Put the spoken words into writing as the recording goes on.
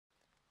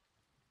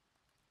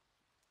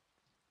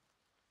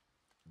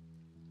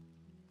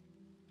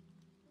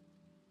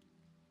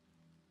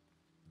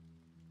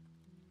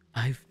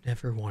I've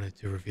never wanted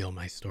to reveal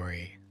my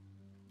story,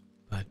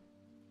 but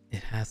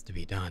it has to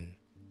be done.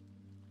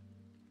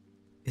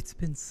 It's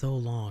been so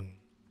long,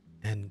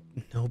 and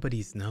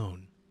nobody's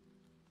known.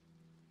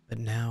 But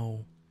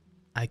now,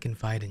 I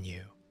confide in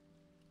you,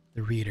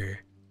 the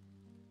reader,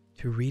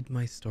 to read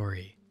my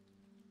story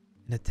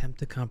and attempt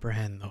to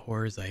comprehend the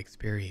horrors I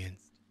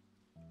experienced.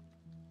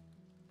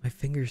 My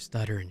fingers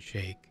stutter and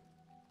shake,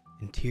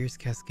 and tears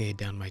cascade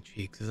down my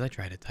cheeks as I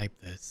try to type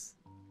this.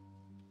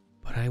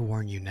 But I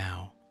warn you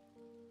now,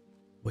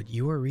 what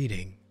you are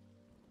reading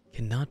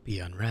cannot be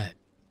unread.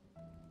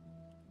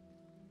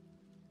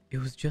 It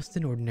was just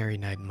an ordinary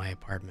night in my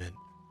apartment.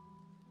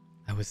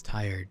 I was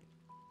tired.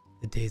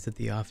 The days at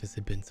the office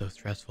had been so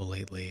stressful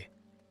lately,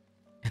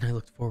 and I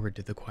looked forward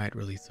to the quiet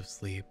release of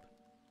sleep.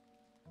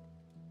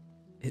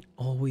 It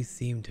always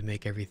seemed to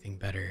make everything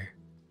better,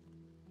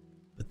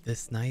 but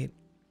this night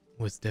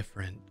was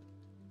different.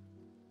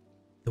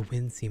 The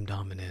wind seemed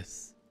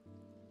ominous,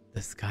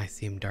 the sky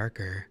seemed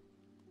darker,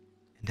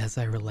 and as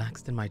I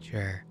relaxed in my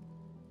chair,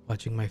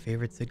 watching my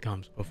favorite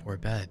sitcoms before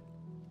bed,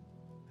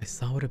 I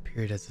saw what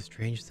appeared as a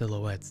strange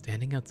silhouette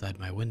standing outside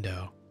my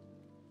window.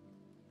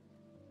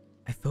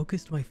 I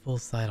focused my full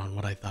sight on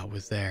what I thought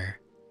was there.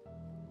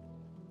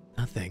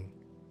 Nothing.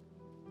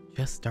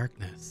 Just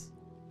darkness.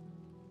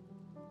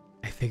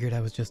 I figured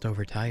I was just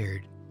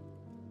overtired.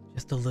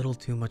 Just a little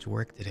too much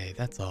work today,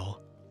 that's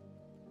all.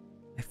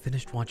 I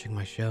finished watching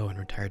my show and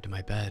retired to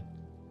my bed.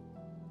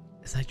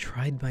 As I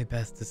tried my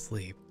best to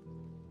sleep,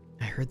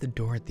 I heard the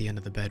door at the end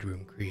of the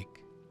bedroom creak.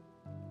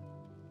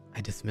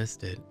 I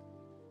dismissed it,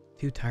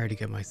 too tired to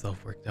get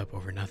myself worked up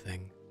over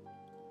nothing.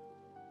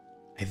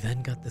 I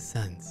then got the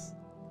sense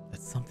that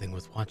something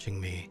was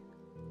watching me.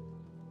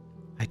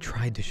 I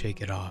tried to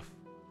shake it off.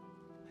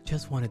 I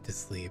just wanted to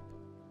sleep.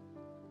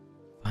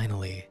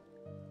 Finally,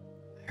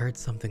 I heard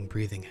something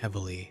breathing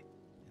heavily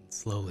and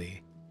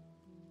slowly.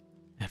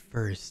 At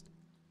first,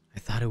 I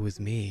thought it was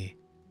me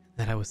and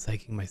that I was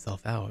psyching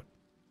myself out,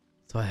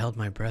 so I held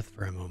my breath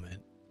for a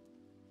moment.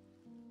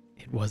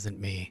 It wasn't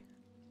me.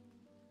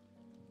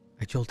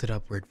 I jolted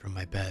upward from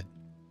my bed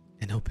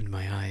and opened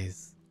my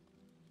eyes.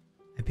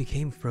 I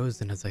became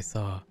frozen as I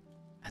saw,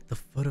 at the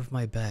foot of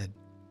my bed,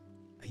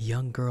 a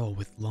young girl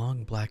with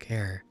long black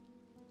hair,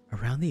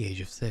 around the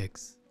age of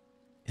 6,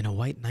 in a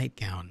white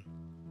nightgown.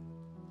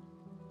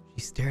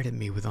 She stared at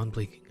me with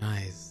unblinking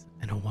eyes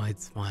and a wide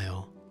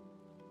smile.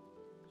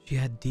 She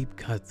had deep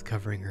cuts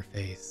covering her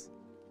face,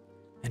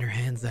 and her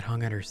hands that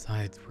hung at her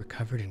sides were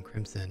covered in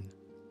crimson.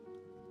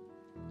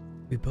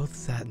 We both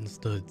sat and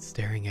stood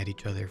staring at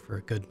each other for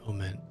a good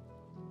moment,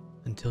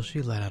 until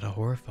she let out a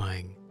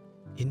horrifying,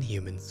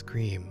 inhuman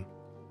scream.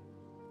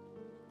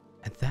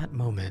 At that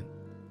moment,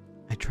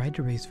 I tried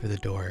to race for the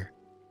door,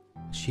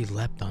 but she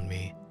leapt on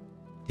me,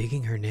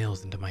 digging her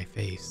nails into my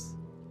face,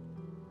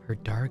 her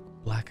dark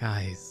black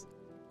eyes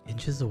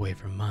inches away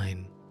from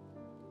mine,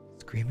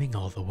 screaming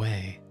all the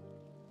way.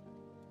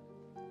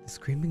 The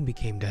screaming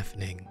became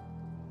deafening,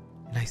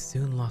 and I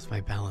soon lost my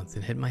balance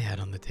and hit my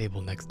head on the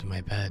table next to my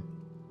bed.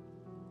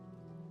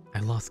 I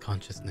lost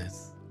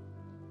consciousness.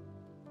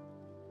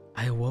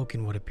 I awoke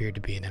in what appeared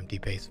to be an empty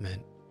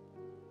basement.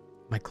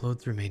 My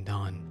clothes remained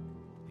on,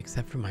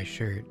 except for my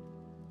shirt.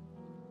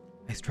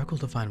 I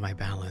struggled to find my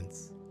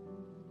balance.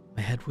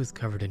 My head was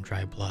covered in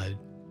dry blood.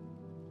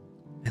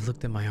 I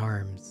looked at my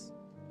arms.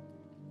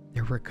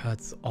 There were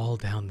cuts all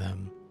down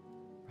them,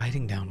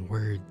 writing down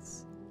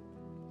words.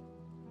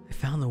 I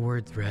found the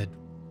words read,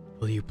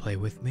 "Will you play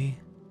with me?"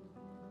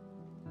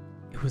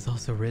 It was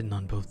also written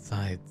on both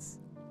sides.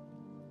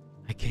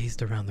 I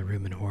gazed around the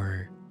room in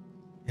horror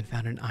and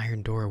found an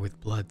iron door with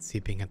blood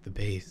seeping at the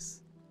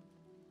base.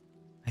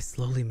 I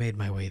slowly made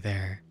my way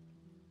there.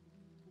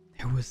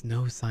 There was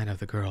no sign of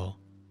the girl,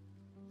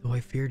 though I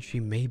feared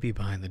she may be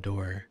behind the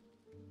door.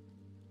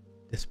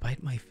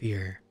 Despite my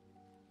fear,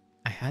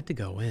 I had to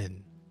go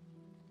in.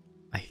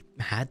 I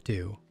had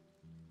to.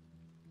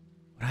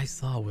 What I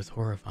saw was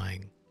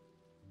horrifying.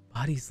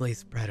 Bodies lay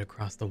spread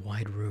across the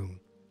wide room,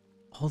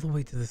 all the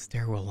way to the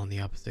stairwell on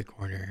the opposite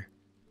corner.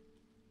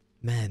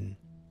 Men,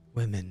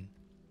 women,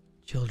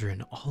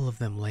 children, all of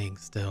them laying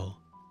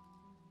still.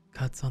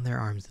 Cuts on their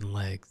arms and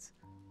legs,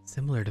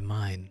 similar to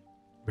mine,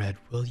 read,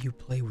 "Will you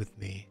play with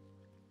me?"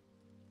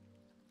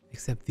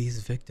 Except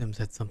these victims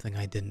had something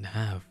I didn't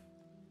have.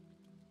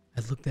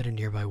 I looked at a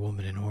nearby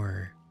woman in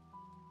horror.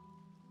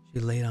 She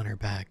laid on her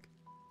back,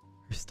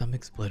 her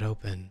stomach split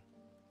open.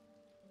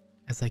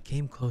 As I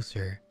came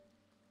closer,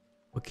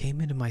 what came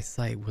into my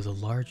sight was a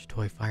large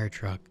toy fire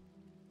truck,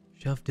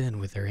 shoved in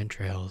with her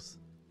entrails.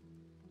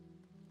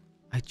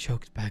 I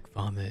choked back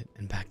vomit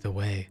and backed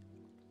away.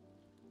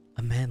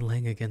 A man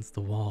laying against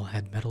the wall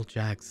had metal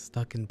jacks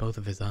stuck in both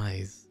of his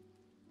eyes.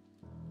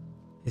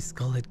 His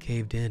skull had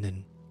caved in,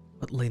 and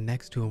what lay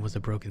next to him was a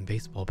broken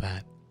baseball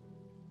bat,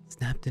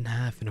 snapped in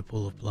half in a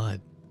pool of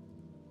blood.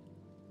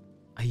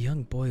 A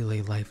young boy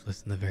lay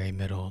lifeless in the very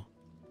middle.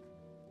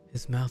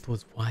 His mouth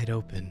was wide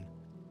open,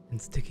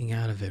 and sticking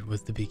out of it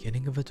was the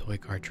beginning of a toy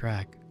car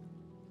track.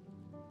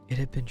 It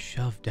had been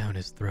shoved down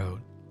his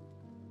throat.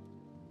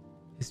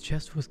 His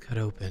chest was cut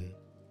open,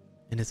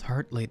 and his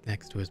heart lay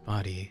next to his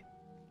body.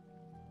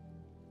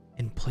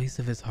 In place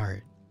of his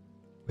heart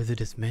were the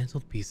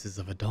dismantled pieces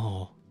of a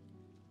doll.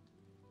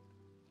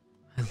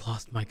 I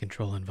lost my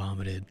control and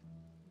vomited.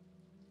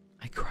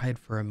 I cried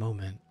for a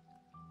moment,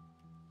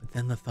 but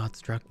then the thought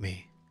struck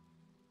me.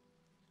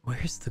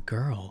 Where's the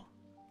girl?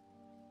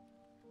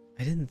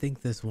 I didn't think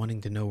this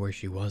wanting to know where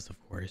she was, of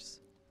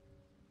course.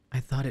 I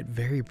thought it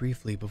very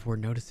briefly before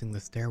noticing the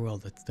stairwell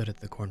that stood at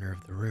the corner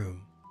of the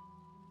room.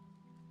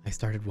 I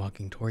started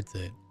walking towards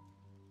it,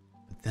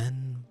 but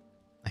then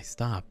I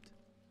stopped.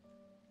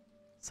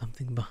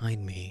 Something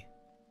behind me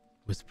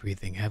was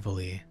breathing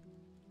heavily.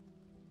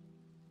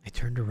 I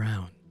turned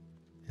around,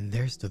 and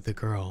there stood the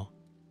girl,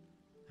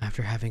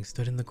 after having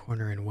stood in the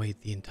corner and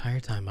waited the entire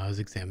time I was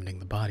examining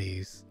the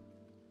bodies.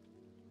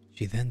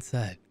 She then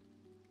said,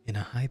 in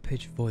a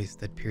high-pitched voice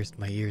that pierced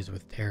my ears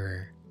with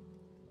terror,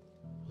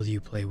 "Will you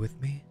play with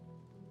me?"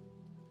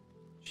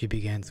 She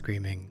began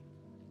screaming.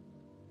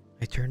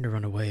 I turned to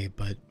run away,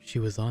 but she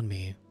was on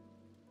me.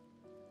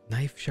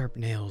 Knife-sharp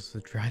nails were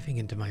driving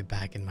into my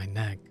back and my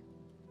neck.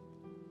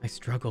 I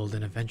struggled,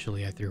 and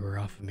eventually I threw her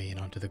off of me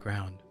and onto the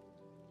ground.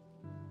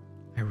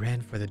 I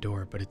ran for the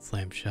door, but it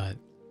slammed shut.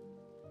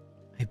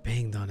 I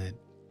banged on it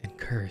and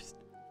cursed,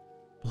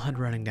 blood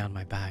running down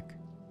my back.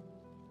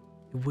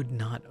 It would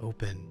not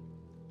open.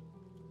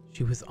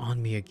 She was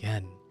on me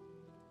again.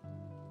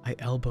 I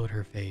elbowed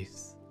her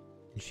face,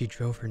 and she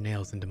drove her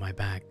nails into my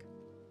back.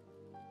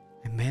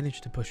 I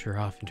managed to push her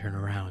off and turn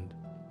around.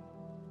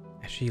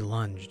 As she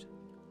lunged,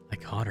 I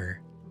caught her.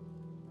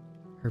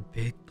 Her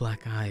big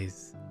black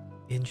eyes,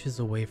 inches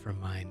away from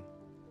mine.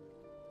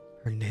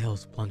 Her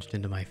nails plunged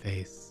into my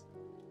face.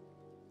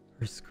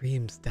 Her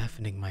screams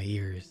deafening my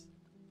ears.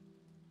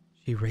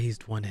 She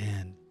raised one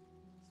hand,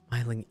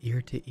 smiling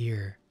ear to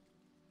ear,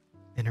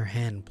 and her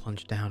hand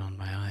plunged down on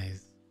my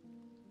eyes.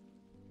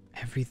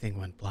 Everything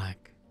went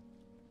black.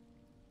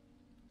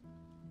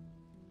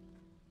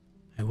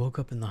 I woke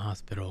up in the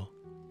hospital,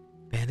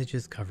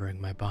 bandages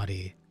covering my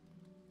body,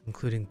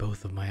 including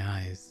both of my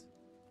eyes.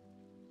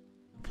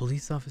 A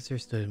police officer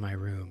stood in my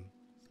room,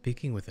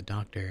 speaking with a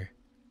doctor.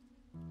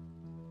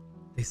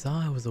 They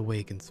saw I was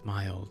awake and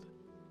smiled.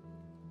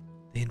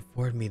 They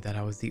informed me that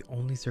I was the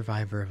only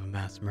survivor of a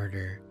mass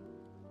murder,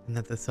 and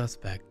that the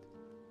suspect,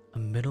 a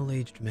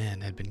middle-aged man,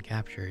 had been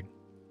captured.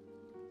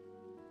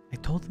 I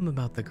told them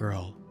about the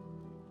girl.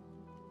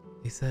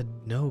 They said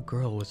no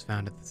girl was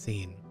found at the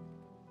scene.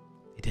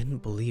 They didn't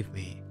believe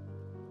me.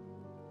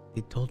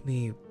 They told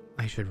me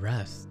I should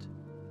rest.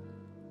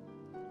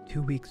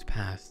 2 weeks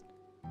passed,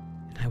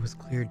 and I was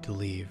cleared to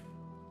leave.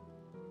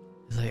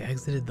 As I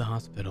exited the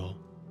hospital,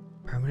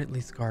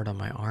 permanently scarred on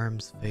my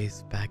arms,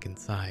 face, back, and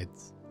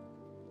sides,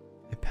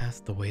 I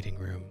passed the waiting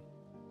room.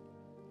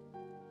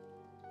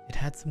 It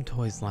had some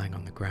toys lying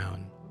on the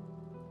ground.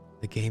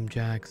 The game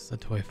jacks, a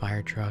toy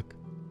fire truck,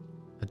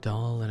 a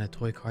doll, and a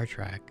toy car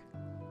track.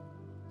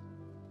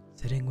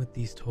 Sitting with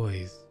these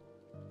toys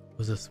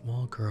was a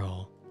small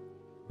girl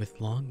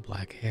with long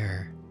black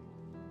hair.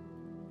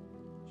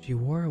 She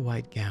wore a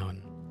white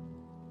gown.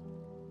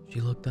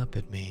 She looked up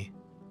at me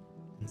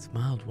and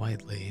smiled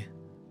widely,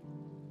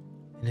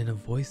 and in a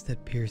voice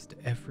that pierced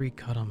every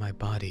cut on my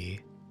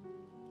body,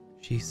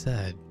 she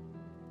said,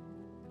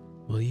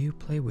 "Will you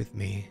play with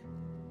me?"